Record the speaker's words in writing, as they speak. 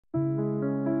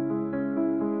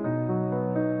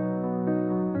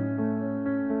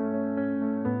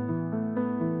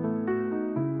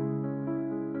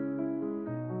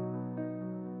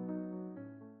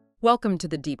Welcome to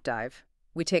the deep dive.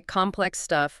 We take complex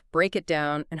stuff, break it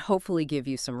down, and hopefully give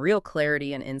you some real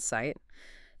clarity and insight.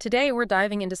 Today, we're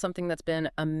diving into something that's been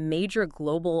a major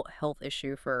global health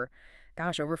issue for,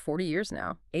 over 40 years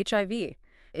now, HIV.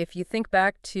 If you think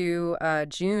back to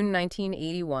June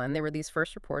 1981, there were these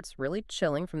first reports, really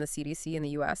chilling, from the CDC in the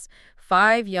US.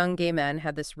 5 young gay men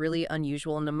had this really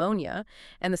unusual pneumonia,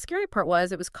 and the scary part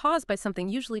was it was caused by something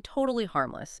usually totally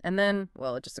harmless. And then,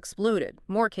 well, it just exploded.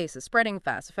 More cases, spreading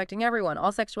fast, affecting everyone,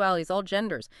 all sexualities, all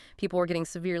genders. People were getting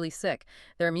severely sick.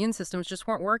 Their immune systems just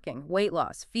weren't working. Weight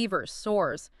loss, fevers,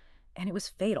 sores. And it was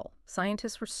fatal.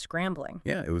 Scientists were scrambling.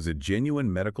 Yeah, it was a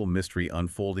genuine medical mystery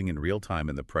unfolding in real time,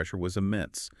 and the pressure was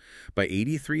immense. By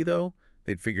 83, though,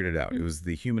 they'd figured it out. It was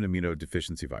the human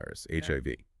immunodeficiency virus,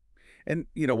 HIV. And,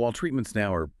 while treatments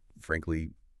now are, frankly,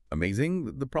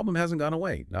 amazing, the problem hasn't gone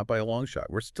away, not by a long shot.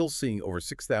 We're still seeing over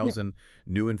 6,000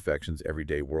 new infections every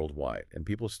day worldwide, and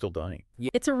people are still dying.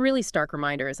 It's a really stark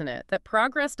reminder, isn't it, that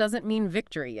progress doesn't mean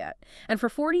victory yet. And for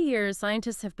 40 years,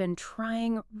 scientists have been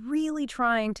really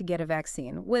trying to get a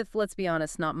vaccine, with, let's be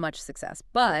honest, not much success.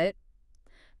 But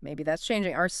maybe that's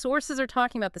changing. Our sources are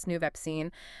talking about this new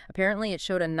vaccine. Apparently, it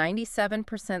showed a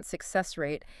 97% success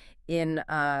rate in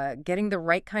getting the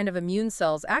right kind of immune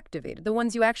cells activated, the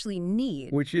ones you actually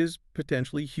need. Which is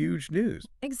potentially huge news.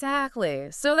 Exactly.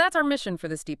 So that's our mission for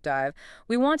this deep dive.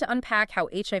 We want to unpack how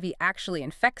HIV actually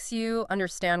infects you,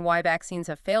 understand why vaccines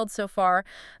have failed so far,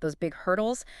 those big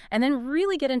hurdles, and then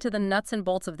really get into the nuts and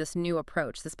bolts of this new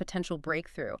approach, this potential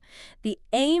breakthrough. The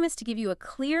aim is to give you a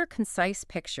clear, concise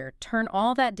picture, turn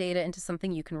all that data into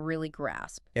something you can really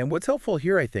grasp. And what's helpful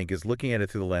here, I think, is looking at it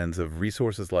through the lens of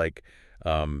resources like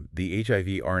the HIV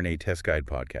RNA Test Guide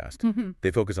podcast.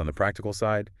 They focus on the practical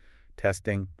side,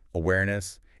 testing,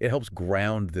 awareness. It helps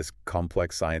ground this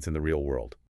complex science in the real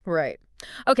world. Right.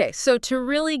 Okay, so to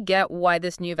really get why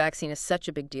this new vaccine is such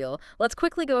a big deal, let's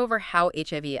quickly go over how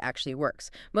HIV actually works.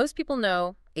 Most people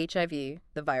know HIV,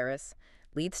 the virus,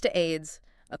 leads to AIDS,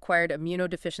 acquired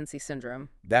immunodeficiency syndrome.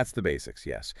 That's the basics,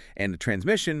 yes. And the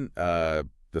transmission,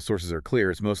 the sources are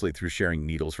clear. It's mostly through sharing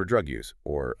needles for drug use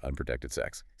or unprotected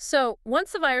sex. So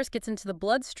once the virus gets into the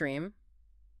bloodstream,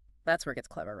 that's where it gets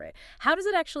clever, right? How does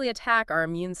it actually attack our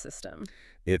immune system?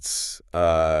 It's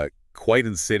quite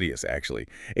insidious, actually.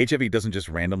 HIV doesn't just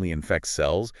randomly infect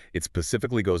cells. It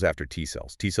specifically goes after T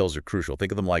cells. T cells are crucial.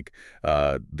 Think of them like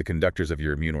the conductors of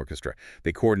your immune orchestra.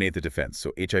 They coordinate the defense.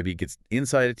 So HIV gets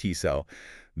inside a T cell.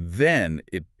 Then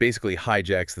it basically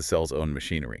hijacks the cell's own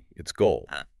machinery. Its goal,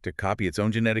 to copy its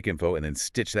own genetic info and then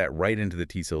stitch that right into the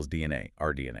T cell's DNA,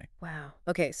 our DNA. Wow.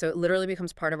 Okay, so it literally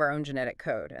becomes part of our own genetic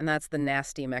code. And that's the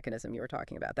nasty mechanism you were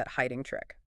talking about, that hiding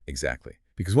trick. Exactly.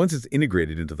 Because once it's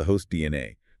integrated into the host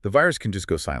DNA, the virus can just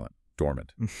go silent,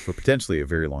 dormant, for potentially a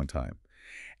very long time.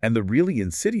 And the really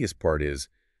insidious part is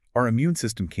our immune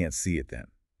system can't see it then.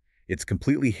 It's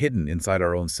completely hidden inside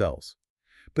our own cells.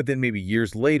 But then maybe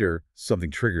years later, something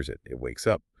triggers it. It wakes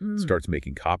up, starts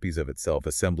making copies of itself,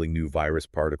 assembling new virus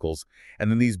particles,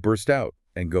 and then these burst out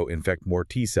and go infect more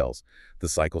T cells. The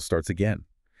cycle starts again.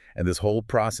 And this whole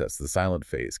process, the silent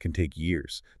phase, can take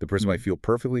years. The person might feel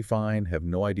perfectly fine, have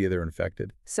no idea they're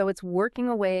infected. So it's working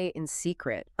away in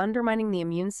secret, undermining the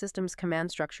immune system's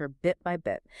command structure bit by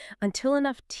bit, until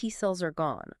enough T cells are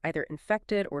gone, either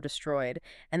infected or destroyed,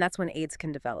 and that's when AIDS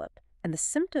can develop. And the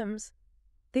symptoms,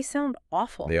 they sound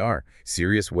awful. They are.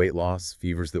 Serious weight loss,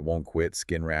 fevers that won't quit,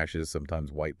 skin rashes,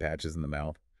 sometimes white patches in the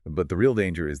mouth. But the real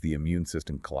danger is the immune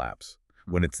system collapse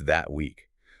when it's that weak.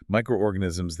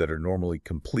 Microorganisms that are normally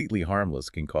completely harmless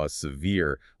can cause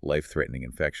severe, life-threatening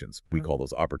infections. We call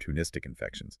those opportunistic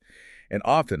infections. And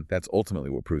often, that's ultimately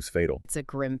what proves fatal. It's a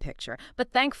grim picture.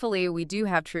 But thankfully, we do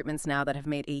have treatments now that have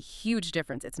made a huge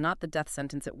difference. It's not the death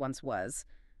sentence it once was,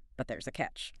 but there's a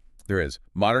catch. There is.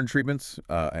 Modern treatments,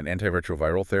 an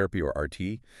antiretroviral therapy, or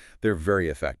RT, they're very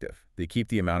effective. They keep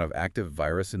the amount of active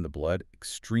virus in the blood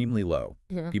extremely low.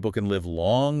 People can live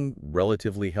long,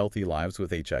 relatively healthy lives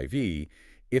with HIV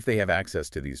if they have access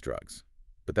to these drugs.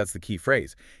 But that's the key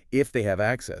phrase. If they have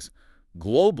access.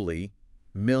 Globally,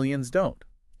 millions don't.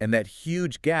 And that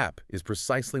huge gap is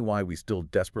precisely why we still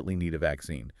desperately need a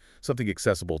vaccine, something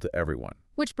accessible to everyone.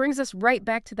 Which brings us right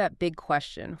back to that big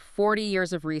question. 40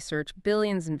 years of research,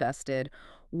 billions invested.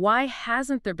 Why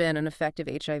hasn't there been an effective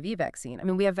HIV vaccine? I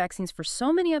mean, we have vaccines for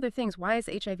so many other things. Why is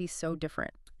HIV so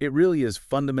different? It really is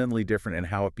fundamentally different in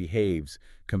how it behaves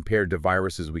compared to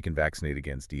viruses we can vaccinate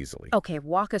against easily. Okay,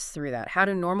 walk us through that. How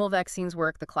do normal vaccines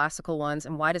work, the classical ones,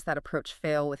 and why does that approach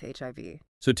fail with HIV?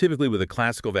 So typically with a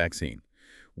classical vaccine,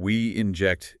 we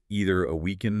inject either a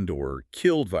weakened or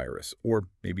killed virus, or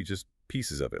maybe just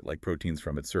pieces of it, like proteins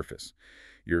from its surface.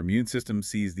 Your immune system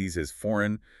sees these as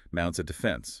foreign, mounts a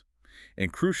defense.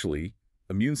 And crucially,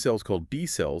 immune cells called B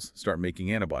cells start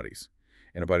making antibodies.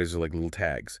 Antibodies are like little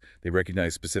tags. They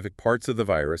recognize specific parts of the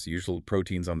virus, usually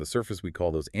proteins on the surface, we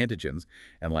call those antigens,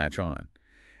 and latch on.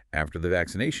 After the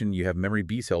vaccination, you have memory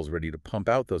B cells ready to pump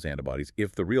out those antibodies.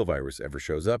 If the real virus ever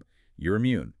shows up, you're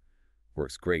immune.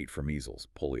 Works great for measles,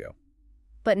 polio.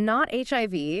 But not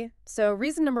HIV. So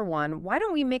reason number one, why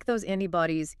don't we make those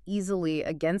antibodies easily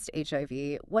against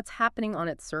HIV? What's happening on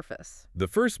its surface? The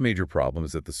first major problem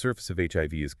is that the surface of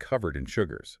HIV is covered in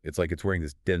sugars. It's like it's wearing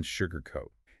this dense sugar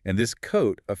coat. And this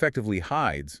coat effectively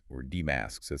hides, or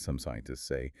demasks, as some scientists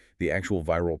say, the actual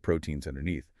viral proteins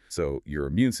underneath. So your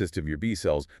immune system, your B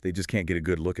cells, they just can't get a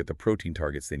good look at the protein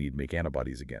targets they need to make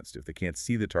antibodies against. If they can't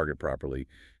see the target properly,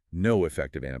 no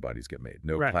effective antibodies get made,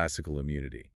 no classical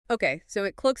immunity. Okay, so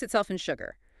it cloaks itself in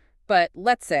sugar. But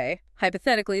let's say,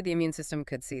 hypothetically, the immune system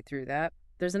could see through that.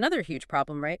 There's another huge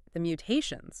problem, right? The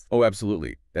mutations. Oh,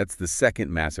 absolutely. That's the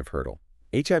second massive hurdle.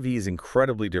 HIV is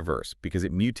incredibly diverse because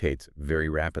it mutates very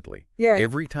rapidly. Yeah.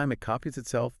 Every time it copies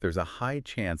itself, there's a high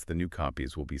chance the new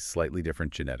copies will be slightly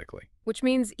different genetically. Which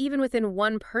means even within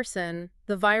one person,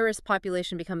 the virus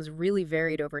population becomes really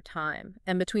varied over time.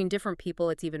 And between different people,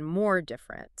 it's even more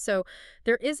different. So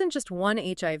there isn't just one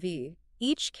HIV.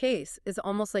 Each case is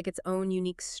almost like its own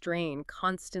unique strain,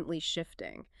 constantly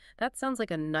shifting. That sounds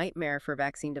like a nightmare for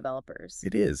vaccine developers.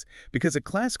 It is, because a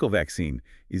classical vaccine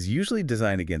is usually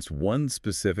designed against one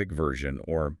specific version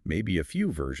or maybe a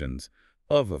few versions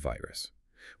of a virus.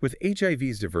 With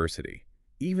HIV's diversity,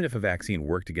 even if a vaccine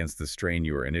worked against the strain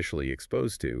you were initially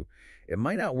exposed to, it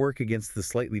might not work against the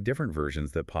slightly different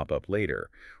versions that pop up later,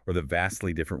 or the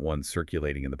vastly different ones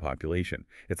circulating in the population.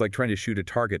 It's like trying to shoot a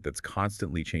target that's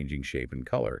constantly changing shape and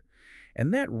color.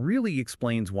 And that really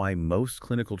explains why most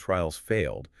clinical trials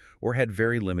failed or had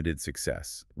very limited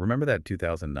success. Remember that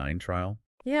 2009 trial?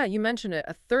 Yeah, you mentioned it,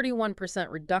 a 31%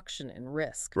 reduction in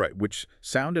risk. Right, which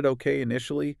sounded okay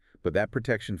initially, but that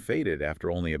protection faded after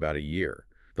only about a year.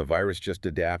 The virus just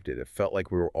adapted. It felt like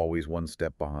we were always one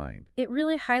step behind. It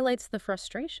really highlights the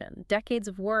frustration. Decades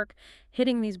of work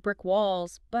hitting these brick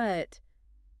walls, but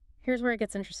here's where it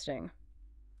gets interesting.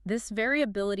 This very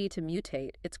ability to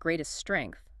mutate, its greatest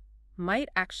strength, might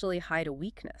actually hide a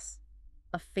weakness,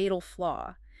 a fatal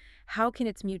flaw. How can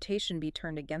its mutation be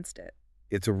turned against it?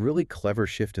 It's a really clever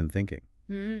shift in thinking.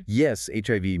 Yes,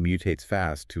 HIV mutates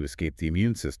fast to escape the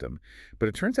immune system, but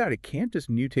it turns out it can't just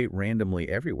mutate randomly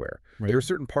everywhere. There are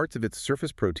certain parts of its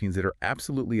surface proteins that are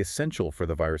absolutely essential for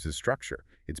the virus's structure,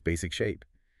 its basic shape.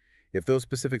 If those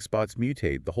specific spots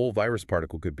mutate, the whole virus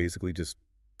particle could basically just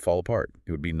fall apart.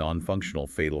 It would be non-functional,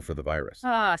 fatal for the virus.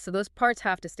 So those parts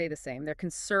have to stay the same. They're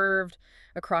conserved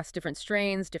across different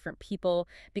strains, different people,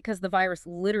 because the virus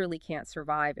literally can't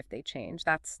survive if they change.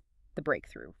 That's the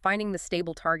breakthrough, finding the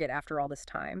stable target after all this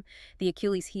time, the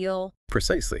Achilles heel.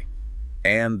 Precisely.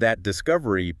 And that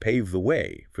discovery paved the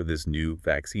way for this new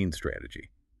vaccine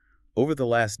strategy. Over the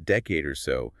last decade or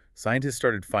so, scientists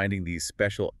started finding these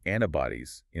special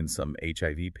antibodies in some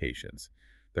HIV patients.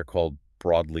 They're called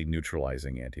broadly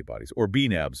neutralizing antibodies, or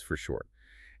BNAbs for short.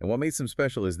 And what makes them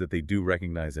special is that they do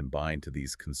recognize and bind to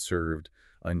these conserved,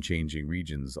 unchanging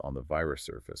regions on the virus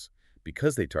surface.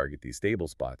 Because they target these stable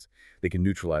spots, they can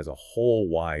neutralize a whole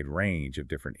wide range of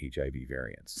different HIV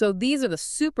variants. So these are the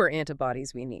super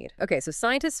antibodies we need. Okay, so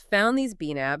scientists found these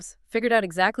BNAbs, figured out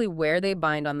exactly where they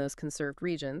bind on those conserved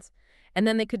regions, and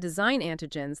then they could design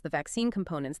antigens, the vaccine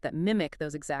components that mimic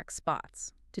those exact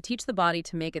spots, to teach the body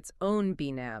to make its own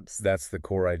BNAbs. That's the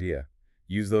core idea.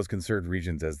 Use those conserved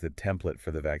regions as the template for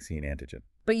the vaccine antigen.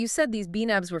 But you said these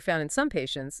BNAbs were found in some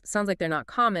patients. Sounds like they're not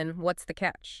common. What's the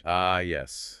catch?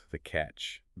 Yes, the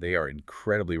catch. They are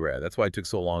incredibly rare. That's why it took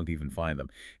so long to even find them.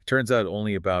 It turns out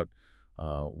only about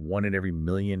 1 in every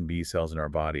million B cells in our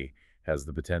body has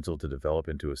the potential to develop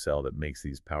into a cell that makes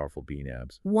these powerful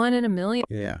BNAbs. 1 in a million?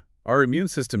 Yeah. Our immune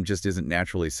system just isn't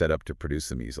naturally set up to produce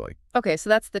them easily. Okay, so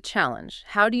that's the challenge.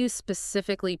 How do you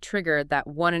specifically trigger that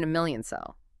 1 in a million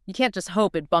cell? You can't just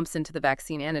hope it bumps into the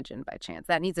vaccine antigen by chance.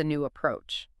 That needs a new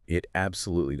approach. It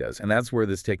absolutely does. And that's where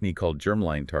this technique called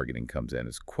germline targeting comes in.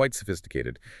 It's quite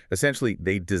sophisticated. Essentially,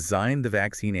 they design the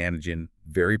vaccine antigen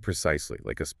very precisely,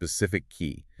 like a specific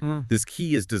key. This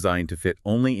key is designed to fit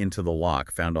only into the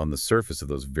lock found on the surface of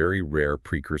those very rare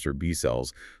precursor B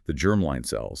cells, the germline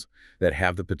cells, that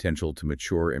have the potential to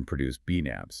mature and produce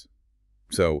BNAbs.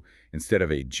 So instead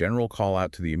of a general call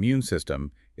out to the immune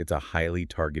system, it's a highly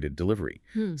targeted delivery,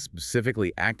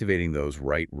 specifically activating those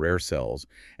right rare cells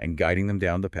and guiding them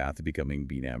down the path to becoming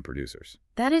BNAb producers.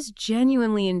 That is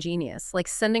genuinely ingenious, like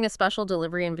sending a special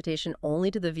delivery invitation only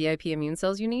to the VIP immune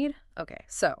cells you need? Okay,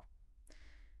 so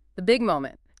The big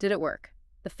moment. Did it work?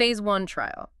 The phase 1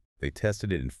 trial. They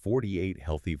tested it in 48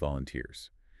 healthy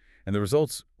volunteers. And the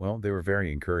results, well, they were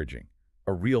very encouraging.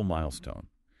 A real milestone.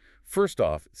 First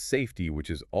off, safety, which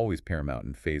is always paramount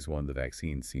in phase 1 of the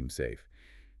vaccine, seemed safe.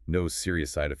 No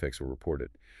serious side effects were reported.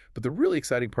 But the really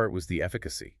exciting part was the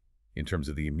efficacy, in terms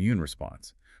of the immune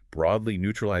response. Broadly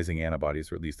neutralizing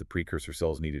antibodies, or at least the precursor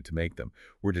cells needed to make them,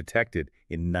 were detected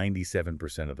in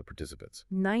 97% of the participants.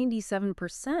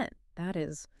 97%. That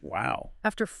is. Wow.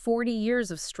 After 40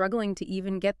 years of struggling to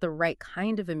even get the right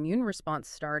kind of immune response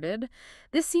started,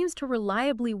 this seems to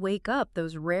reliably wake up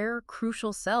those rare,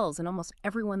 crucial cells in almost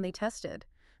everyone they tested.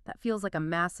 That feels like a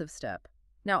massive step.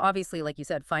 Now, obviously, like you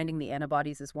said, finding the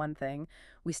antibodies is one thing.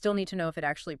 We still need to know if it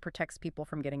actually protects people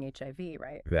from getting HIV,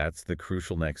 right? That's the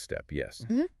crucial next step, yes.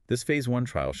 Mhm. This phase 1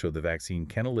 trial showed the vaccine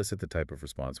can elicit the type of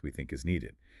response we think is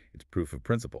needed. It's proof of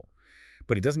principle.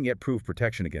 But it doesn't yet prove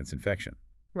protection against infection.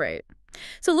 Right.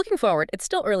 So looking forward, it's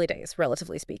still early days,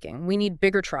 relatively speaking. We need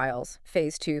bigger trials,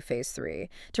 phase 2, phase 3,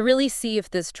 to really see if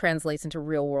this translates into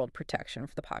real-world protection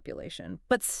for the population.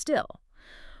 But still,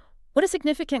 what a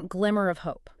significant glimmer of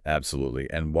hope. Absolutely.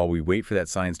 And while we wait for that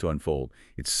science to unfold,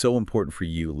 it's so important for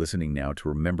you listening now to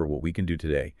remember what we can do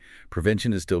today.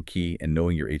 Prevention is still key, and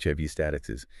knowing your HIV status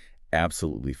is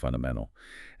absolutely fundamental.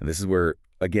 And this is where,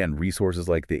 again, resources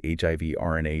like the HIV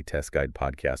RNA Test Guide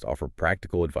podcast offer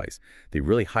practical advice. They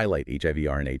really highlight HIV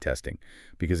RNA testing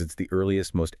because it's the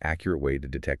earliest, most accurate way to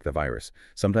detect the virus,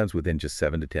 sometimes within just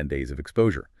 7 to 10 days of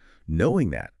exposure. Knowing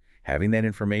that, having that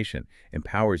information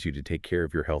empowers you to take care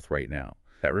of your health right now.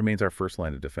 That remains our first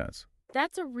line of defense.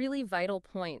 That's a really vital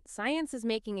point. Science is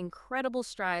making incredible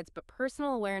strides, but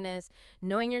personal awareness,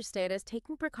 knowing your status,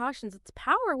 taking precautions, it's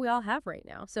power we all have right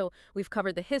now. So we've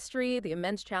covered the history, the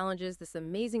immense challenges, this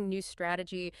amazing new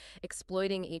strategy,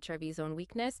 exploiting HIV's own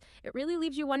weakness. It really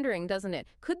leaves you wondering, doesn't it?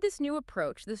 Could this new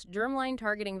approach, this germline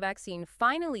targeting vaccine,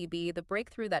 finally be the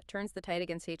breakthrough that turns the tide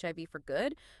against HIV for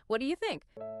good? What do you think?